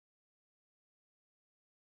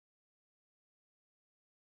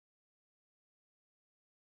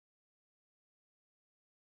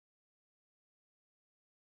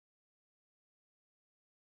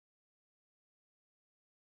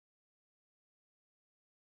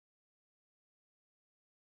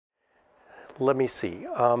Let me see.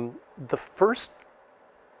 The first,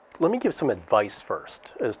 let me give some advice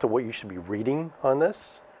first as to what you should be reading on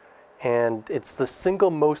this. And it's the single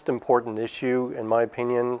most important issue, in my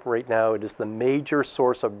opinion, right now. It is the major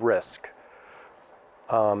source of risk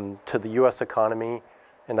to the US economy,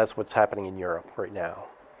 and that's what's happening in Europe right now.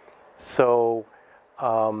 So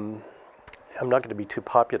I'm not going to be too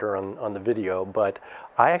popular on the video, but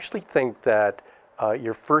I actually think that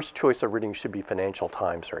your first choice of reading should be Financial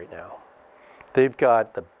Times right now. They've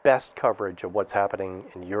got the best coverage of what's happening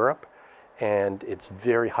in Europe, and it's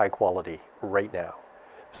very high quality right now.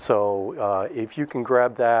 So if you can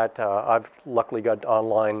grab that, I've luckily got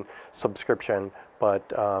online subscription, but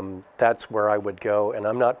that's where I would go, and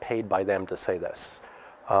I'm not paid by them to say this.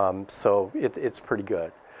 So it's pretty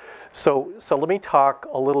good. So let me talk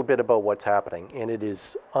a little bit about what's happening, and it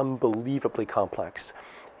is unbelievably complex.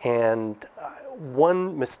 And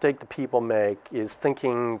one mistake that people make is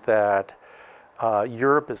thinking that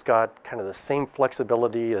Europe has got kind of the same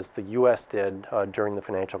flexibility as the US did during the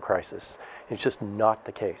financial crisis. It's just not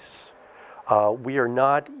the case. We are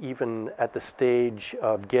not even at the stage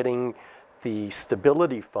of getting the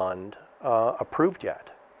Stability Fund approved yet.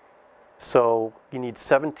 So you need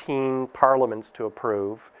 17 parliaments to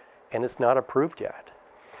approve, and it's not approved yet.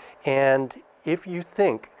 And if you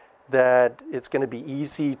think that it's going to be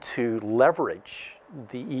easy to leverage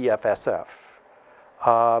the EFSF,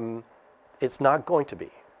 it's not going to be,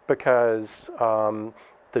 because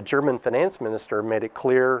the German finance minister made it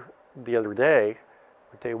clear the other day,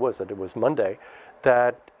 what day was it? It was Monday,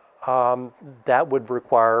 that that would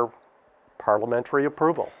require parliamentary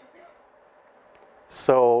approval.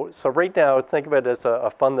 So right now, think of it as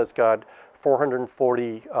a fund that's got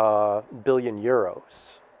 440 billion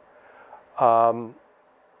euros.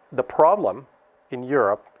 The problem in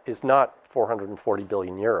Europe is not 440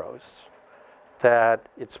 billion euros. That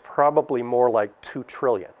it's probably more like 2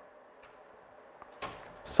 trillion.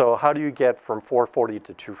 So how do you get from 440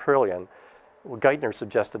 to 2 trillion? Well, Geithner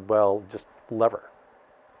suggested, well, just lever.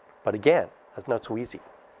 But again, that's not so easy.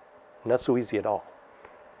 Not so easy at all.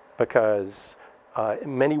 Because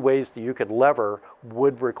in many ways that you could lever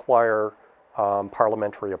would require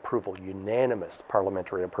parliamentary approval, unanimous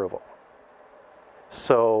parliamentary approval.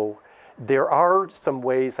 So there are some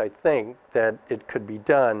ways, I think, that it could be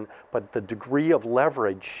done, but the degree of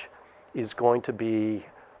leverage is going to be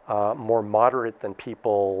more moderate than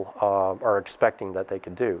people are expecting that they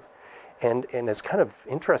could do. And it's kind of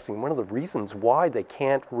interesting, one of the reasons why they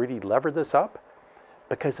can't really lever this up,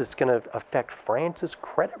 because it's going to affect France's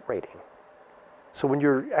credit rating. So when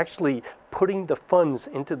you're actually putting the funds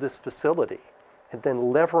into this facility and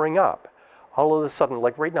then levering up, all of a sudden,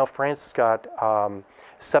 like right now, France has got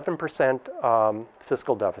 7%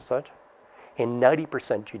 fiscal deficit and 90%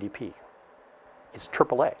 GDP. It's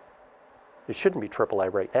AAA. It shouldn't be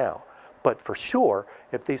AAA right now. But for sure,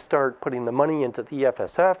 if they start putting the money into the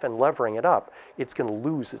EFSF and levering it up, it's going to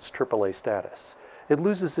lose its AAA status. It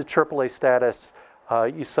loses its AAA status.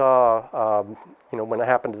 You saw, when it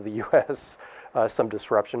happened to the U.S., some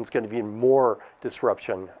disruption. It's going to be even more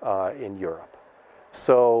disruption in Europe.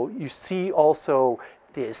 So you see also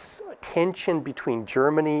this tension between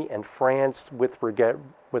Germany and France with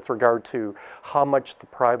regard to how much the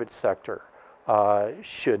private sector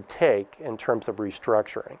should take in terms of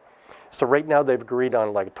restructuring. So right now they've agreed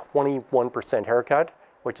on like a 21% haircut,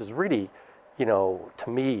 which is really, to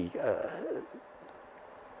me,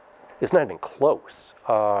 it's not even close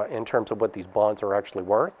in terms of what these bonds are actually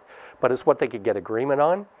worth, but it's what they could get agreement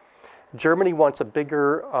on. Germany wants a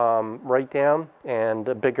bigger write-down and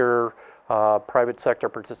a bigger private sector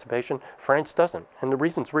participation. France doesn't. And the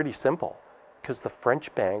reason's really simple, because the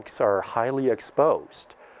French banks are highly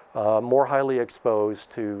exposed, more highly exposed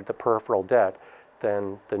to the peripheral debt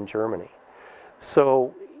than Germany.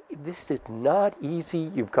 So this is not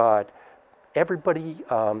easy. You've got everybody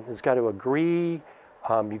has got to agree.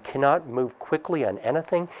 You cannot move quickly on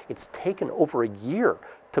anything. It's taken over a year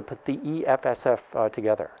to put the EFSF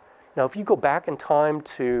together. Now, if you go back in time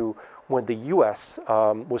to when the U.S.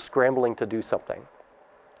 Was scrambling to do something,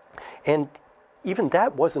 and even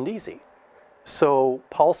that wasn't easy. So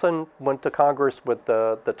Paulson went to Congress with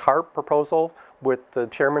the TARP proposal with the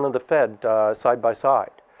chairman of the Fed side by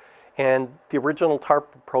side. And the original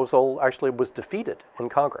TARP proposal actually was defeated in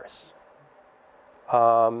Congress.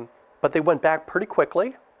 But they went back pretty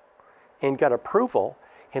quickly and got approval.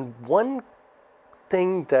 And one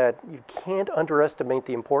thing that you can't underestimate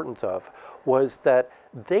the importance of was that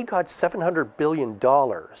they got $700 billion,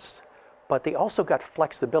 but they also got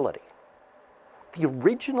flexibility. The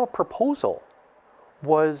original proposal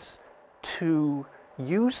was to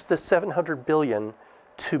use the $700 billion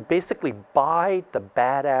to basically buy the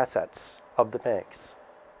bad assets of the banks.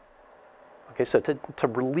 Okay, so to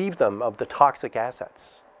relieve them of the toxic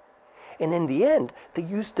assets. And in the end, they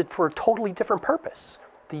used it for a totally different purpose.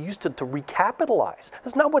 They used it to recapitalize.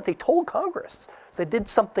 That's not what they told Congress. So they did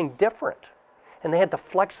something different. And they had the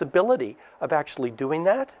flexibility of actually doing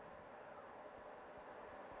that.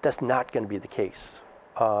 That's not going to be the case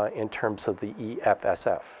in terms of the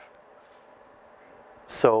EFSF.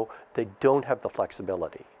 So they don't have the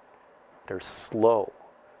flexibility. They're slow.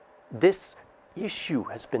 This issue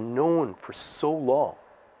has been known for so long,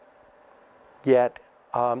 yet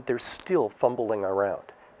they're still fumbling around.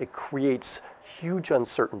 It creates huge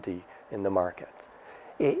uncertainty in the market.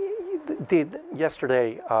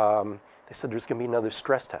 Yesterday, they said there's going to be another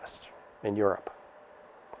stress test in Europe.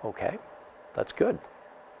 Okay, that's good.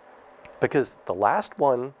 Because the last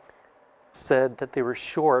one said that they were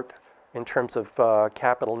short in terms of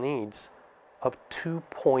capital needs of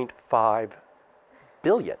 2.5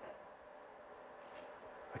 billion.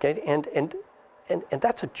 Okay, and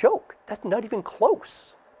that's a joke. That's not even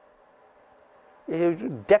close.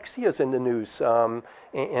 Dexia's in the news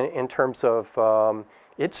in terms of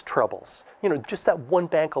its troubles. Just that one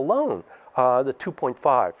bank alone, the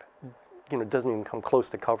 2.5, doesn't even come close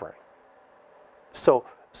to covering. So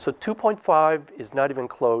 2.5 is not even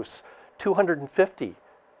close. 250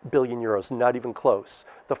 billion euros, not even close.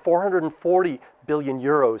 The 440 billion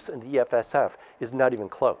euros in the EFSF is not even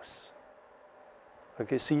close.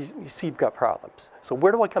 Okay, so you see you've got problems. So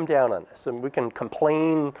where do I come down on this? And we can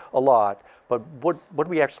complain a lot, but what are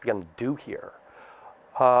we actually going to do here?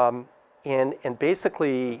 And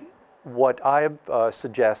basically what I've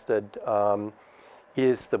suggested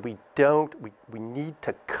is that we need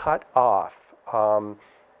to cut off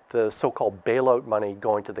the so-called bailout money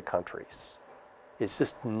going to the countries. It's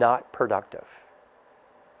just not productive.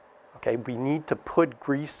 Okay, we need to put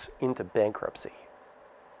Greece into bankruptcy.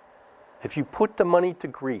 If you put the money to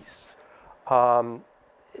Greece,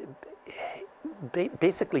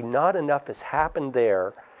 basically not enough has happened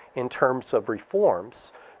there in terms of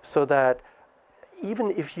reforms so that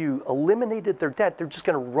even if you eliminated their debt, they're just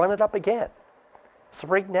going to run it up again. So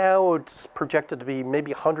right now it's projected to be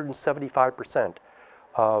maybe 175%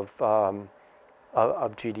 of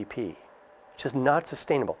GDP, which is not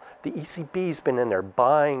sustainable. The ECB's been in there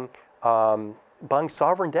buying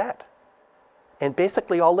sovereign debt. And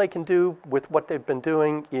basically all they can do with what they've been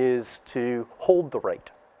doing is to hold the rate,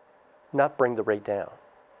 not bring the rate down.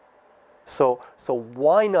 So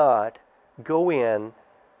why not go in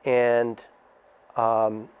and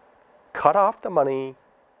cut off the money,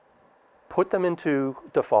 put them into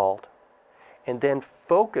default, and then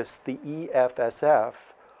focus the EFSF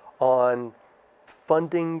on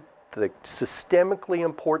funding the systemically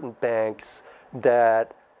important banks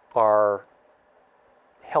that are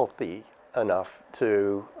healthy enough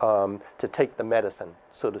to take the medicine,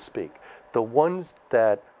 so to speak. The ones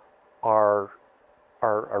that are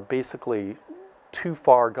basically too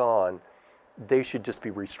far gone, they should just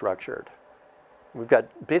be restructured. We've got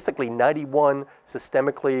basically 91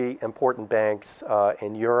 systemically important banks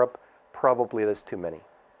in Europe. Probably that's too many.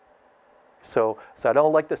 So I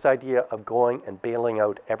don't like this idea of going and bailing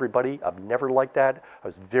out everybody. I've never liked that. I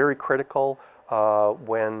was very critical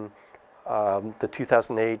when the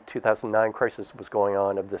 2008-2009 crisis was going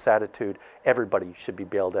on of this attitude, everybody should be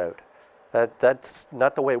bailed out. That's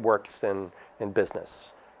not the way it works in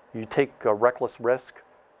business. You take a reckless risk,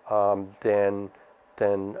 then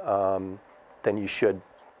you should,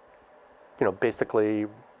 basically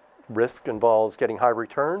risk involves getting high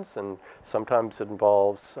returns, and sometimes it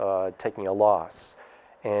involves taking a loss.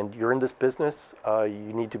 And you're in this business,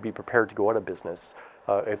 you need to be prepared to go out of business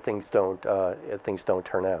if things don't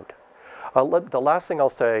turn out. The last thing I'll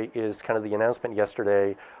say is kind of the announcement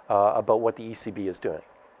yesterday about what the ECB is doing.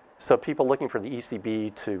 So people looking for the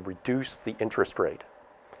ECB to reduce the interest rate.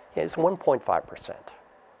 It's 1.5%.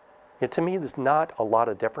 To me, there's not a lot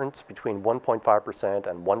of difference between 1.5%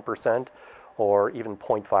 and 1% or even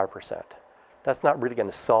 0.5%. That's not really going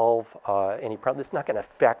to solve any problem. It's not going to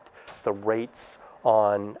affect the rates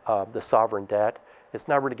on the sovereign debt. It's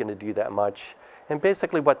not really going to do that much. And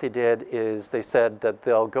basically what they did is they said that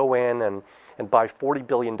they'll go in and buy $40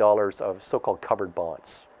 billion of so-called covered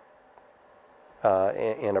bonds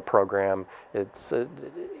in a program. It's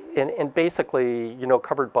and basically,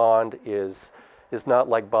 covered bond is not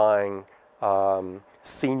like buying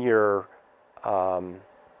senior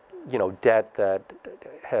debt that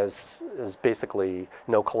has basically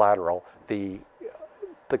no collateral. The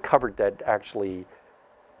covered debt actually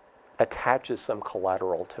attaches some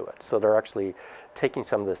collateral to it. So they're actually taking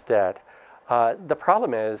some of this debt. The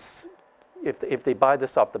problem is, if they buy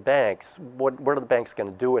this off the banks, what are the banks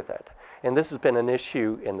going to do with it? And this has been an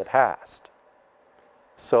issue in the past.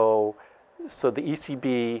 So the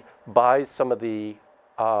ECB buys some of the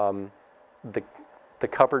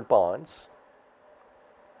covered bonds,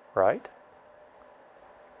 right?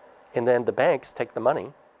 And then the banks take the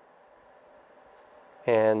money,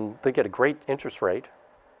 and they get a great interest rate,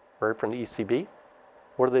 right, from the ECB.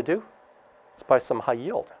 What do? It's buy some high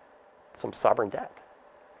yield, some sovereign debt.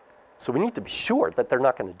 So we need to be sure that they're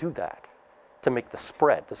not going to do that to make the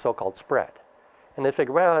spread, the so-called spread. And they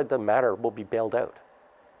figure, well, it doesn't matter, we'll be bailed out.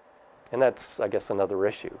 And that's, I guess, another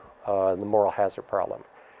issue. The moral hazard problem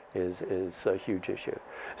is a huge issue.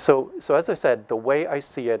 So as I said, the way I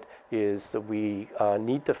see it is that we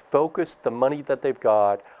need to focus the money that they've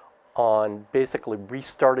got on basically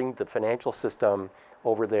restarting the financial system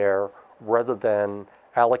over there rather than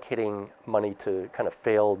allocating money to kind of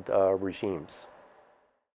failed regimes.